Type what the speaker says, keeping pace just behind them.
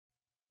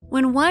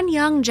When one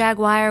young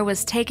jaguar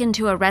was taken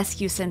to a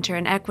rescue center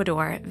in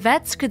Ecuador,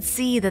 vets could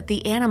see that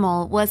the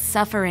animal was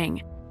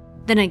suffering.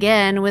 Then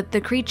again, with the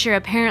creature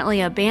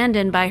apparently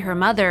abandoned by her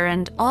mother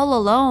and all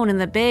alone in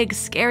the big,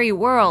 scary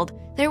world,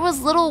 there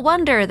was little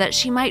wonder that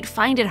she might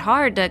find it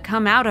hard to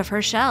come out of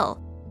her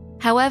shell.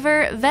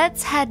 However,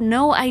 vets had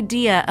no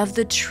idea of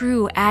the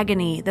true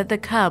agony that the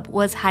cub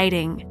was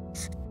hiding.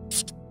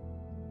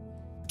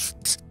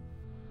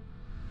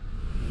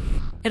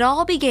 It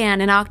all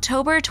began in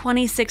October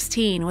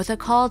 2016 with a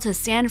call to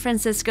San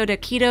Francisco de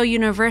Quito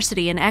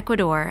University in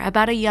Ecuador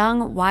about a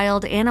young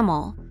wild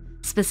animal.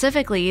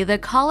 Specifically, the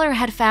caller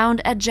had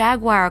found a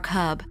jaguar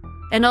cub,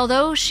 and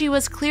although she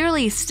was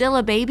clearly still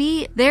a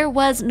baby, there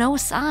was no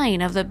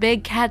sign of the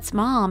big cat's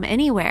mom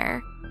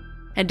anywhere.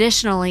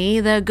 Additionally,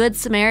 the Good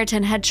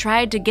Samaritan had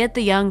tried to get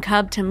the young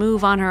cub to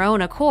move on her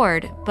own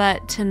accord,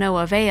 but to no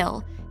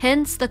avail,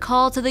 hence the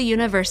call to the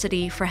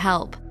university for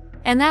help.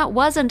 And that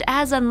wasn't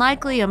as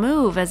unlikely a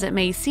move as it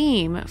may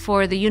seem,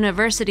 for the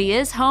university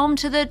is home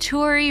to the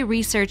Turi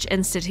Research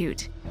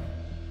Institute.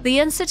 The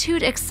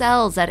institute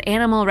excels at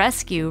animal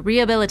rescue,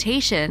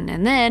 rehabilitation,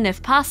 and then,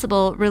 if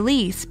possible,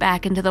 release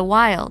back into the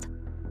wild.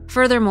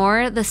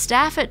 Furthermore, the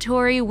staff at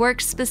Turi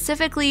works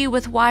specifically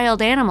with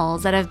wild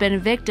animals that have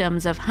been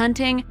victims of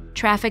hunting,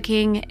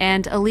 trafficking,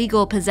 and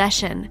illegal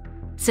possession.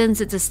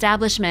 Since its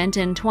establishment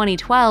in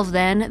 2012,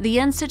 then, the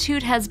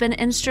institute has been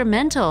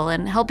instrumental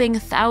in helping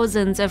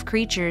thousands of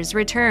creatures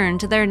return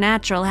to their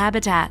natural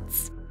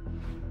habitats.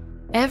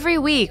 Every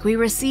week, we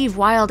receive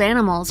wild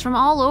animals from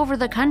all over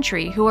the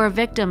country who are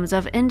victims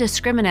of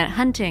indiscriminate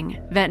hunting,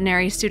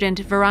 veterinary student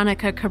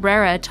Veronica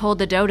Cabrera told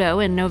the Dodo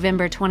in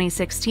November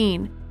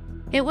 2016.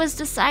 It was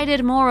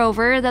decided,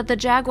 moreover, that the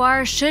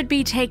jaguar should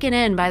be taken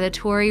in by the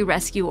Turi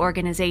Rescue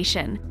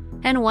Organization,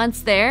 and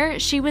once there,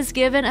 she was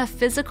given a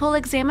physical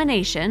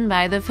examination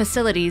by the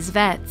facility's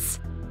vets.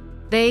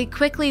 They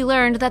quickly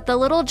learned that the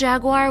little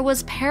jaguar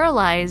was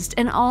paralyzed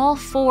in all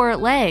 4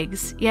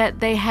 legs, yet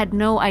they had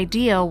no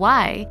idea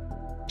why.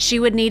 She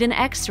would need an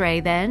X-ray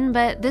then,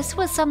 but this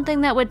was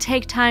something that would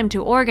take time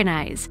to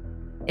organize.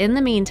 In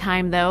the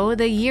meantime, though,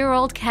 the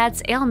year-old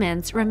cat's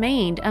ailments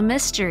remained a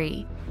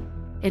mystery.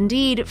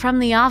 Indeed, from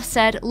the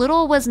offset,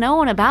 little was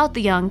known about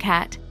the young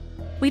cat.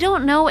 We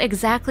don't know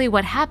exactly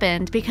what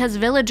happened because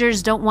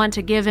villagers don't want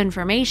to give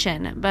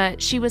information,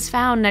 but she was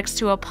found next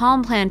to a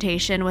palm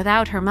plantation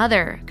without her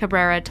mother,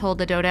 Cabrera told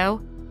the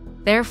Dodo.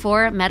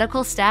 Therefore,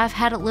 medical staff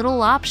had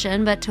little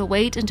option but to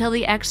wait until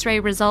the X-ray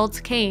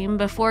results came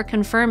before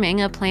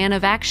confirming a plan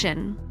of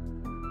action.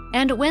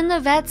 And when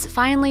the vets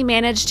finally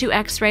managed to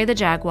X-ray the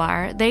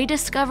jaguar, they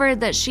discovered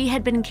that she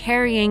had been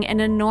carrying an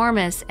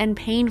enormous and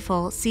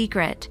painful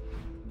secret.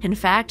 In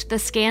fact, the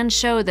scan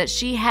showed that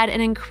she had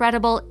an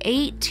incredible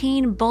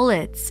 18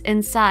 bullets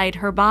inside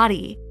her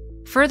body.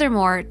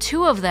 Furthermore,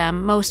 2 of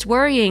them, most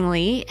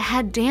worryingly,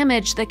 had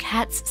damaged the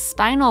cat's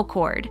spinal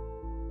cord.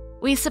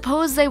 "We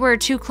suppose they were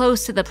too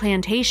close to the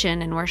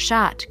plantation and were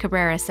shot,"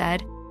 Cabrera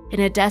said.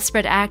 In a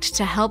desperate act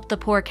to help the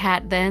poor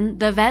cat then,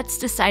 the vets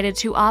decided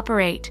to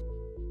operate.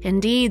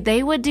 Indeed,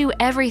 they would do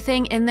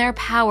everything in their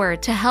power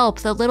to help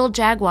the little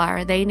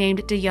jaguar they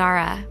named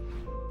Diara.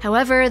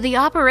 However, the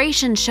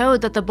operation showed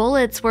that the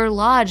bullets were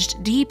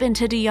lodged deep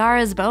into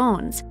Diara's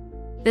bones.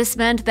 This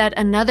meant that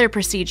another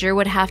procedure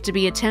would have to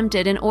be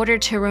attempted in order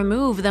to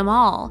remove them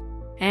all.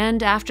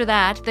 And after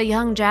that, the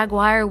young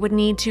jaguar would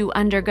need to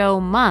undergo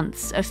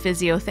months of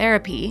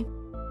physiotherapy.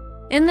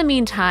 In the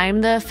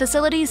meantime, the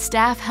facility's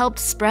staff helped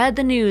spread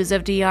the news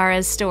of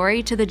Diara's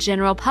story to the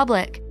general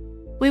public.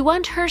 "We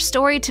want her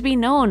story to be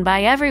known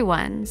by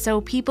everyone,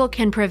 so people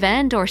can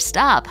prevent or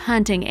stop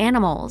hunting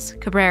animals,"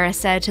 Cabrera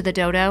said to the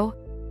Dodo.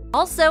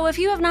 Also, if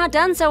you have not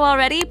done so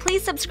already,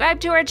 please subscribe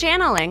to our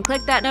channel and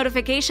click that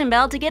notification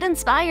bell to get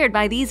inspired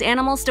by these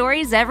animal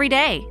stories every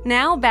day.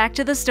 Now, back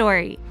to the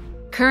story.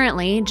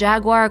 Currently,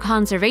 jaguar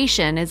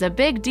conservation is a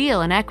big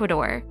deal in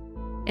Ecuador.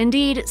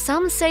 Indeed,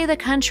 some say the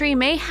country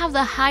may have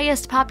the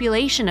highest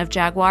population of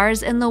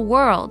jaguars in the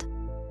world.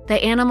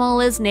 The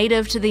animal is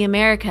native to the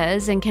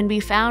Americas and can be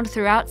found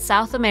throughout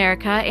South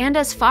America and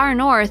as far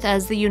north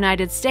as the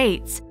United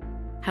States.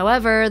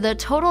 However, the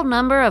total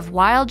number of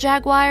wild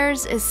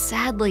jaguars is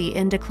sadly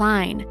in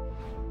decline.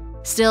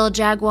 Still,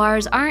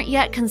 jaguars aren't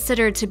yet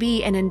considered to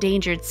be an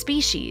endangered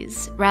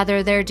species,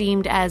 rather they're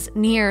deemed as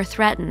near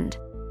threatened.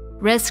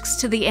 Risks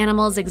to the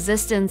animal's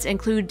existence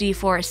include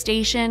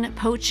deforestation,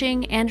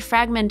 poaching, and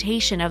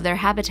fragmentation of their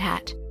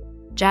habitat.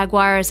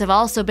 Jaguars have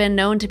also been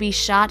known to be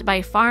shot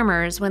by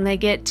farmers when they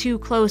get too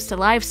close to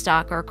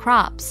livestock or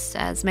crops,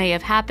 as may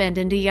have happened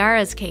in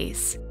Diara's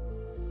case.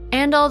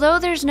 And although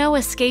there's no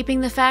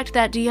escaping the fact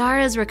that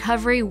Diara's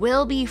recovery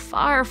will be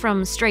far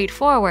from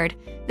straightforward,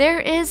 there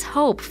is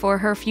hope for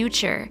her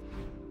future.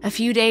 A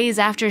few days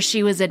after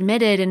she was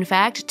admitted, in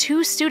fact,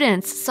 2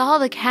 students saw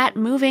the cat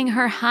moving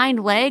her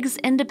hind legs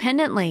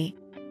independently.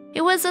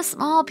 It was a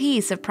small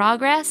piece of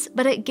progress,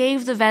 but it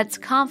gave the vets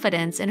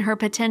confidence in her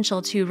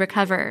potential to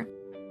recover.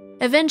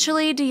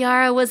 Eventually,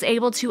 Diara was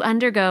able to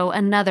undergo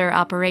another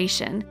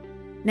operation.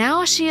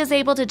 Now she is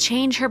able to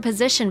change her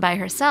position by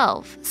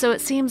herself, so it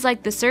seems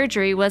like the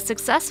surgery was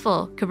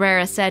successful,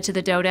 Cabrera said to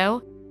the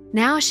dodo.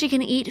 Now she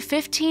can eat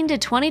 15 to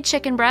 20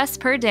 chicken breasts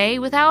per day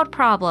without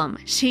problem.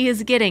 She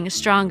is getting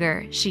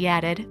stronger, she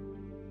added.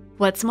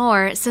 What's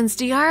more, since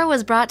Diarra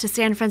was brought to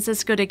San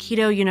Francisco de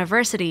Quito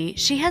University,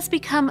 she has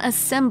become a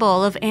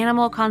symbol of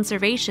animal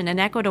conservation in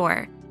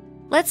Ecuador.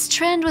 Let's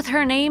trend with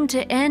her name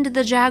to end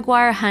the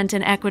jaguar hunt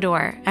in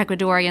Ecuador,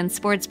 Ecuadorian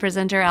sports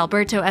presenter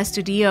Alberto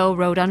Estudillo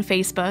wrote on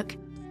Facebook.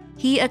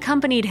 He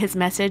accompanied his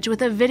message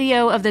with a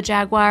video of the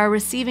jaguar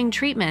receiving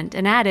treatment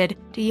and added,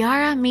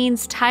 "Diarra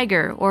means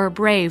tiger or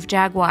brave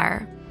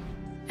jaguar."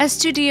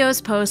 Estudillo's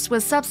post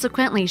was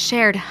subsequently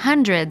shared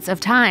hundreds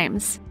of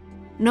times.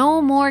 "No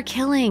more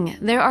killing,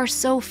 there are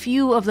so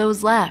few of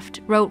those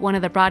left," wrote one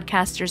of the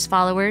broadcaster's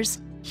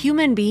followers.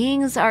 "Human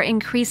beings are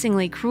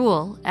increasingly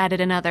cruel," added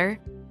another.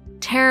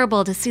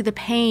 "Terrible to see the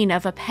pain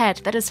of a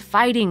pet that is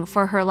fighting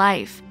for her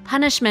life.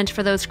 Punishment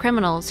for those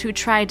criminals who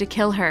tried to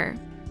kill her."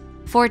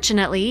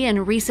 Fortunately,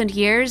 in recent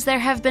years, there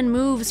have been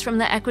moves from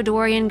the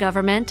Ecuadorian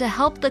government to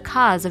help the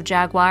cause of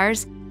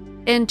jaguars.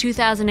 In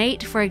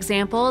 2008, for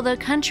example, the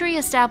country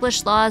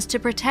established laws to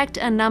protect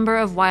a number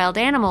of wild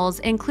animals,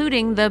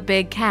 including the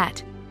big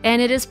cat.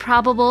 And it is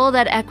probable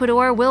that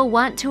Ecuador will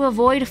want to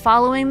avoid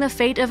following the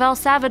fate of El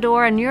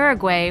Salvador and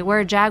Uruguay,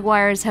 where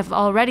jaguars have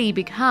already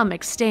become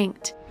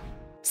extinct.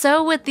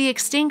 So with the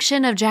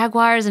extinction of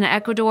jaguars in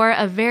Ecuador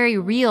a very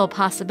real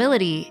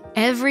possibility,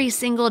 every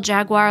single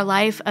jaguar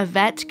life a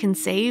vet can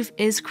save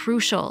is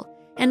crucial.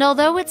 And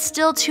although it's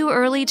still too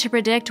early to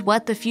predict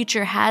what the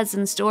future has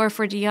in store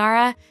for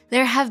Diarra,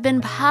 there have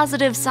been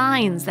positive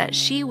signs that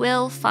she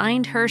will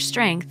find her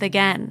strength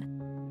again.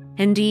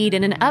 Indeed,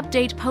 in an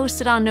update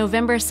posted on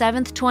November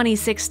 7,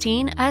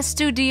 2016,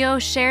 Estudillo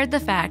shared the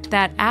fact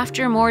that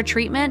after more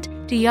treatment,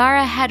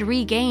 Diarra had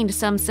regained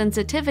some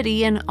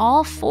sensitivity in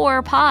all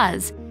 4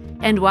 paws.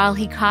 And while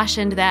he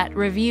cautioned that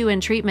review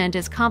and treatment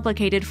is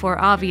complicated for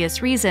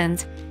obvious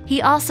reasons,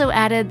 he also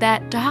added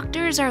that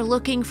doctors are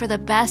looking for the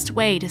best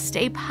way to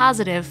stay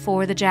positive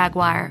for the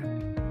jaguar.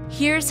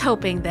 Here's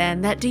hoping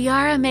then that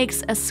Diarra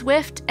makes a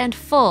swift and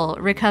full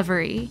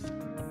recovery.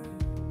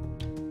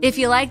 If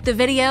you liked the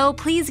video,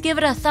 please give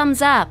it a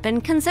thumbs up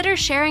and consider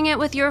sharing it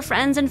with your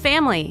friends and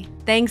family.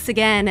 Thanks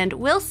again, and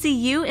we'll see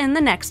you in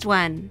the next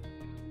one.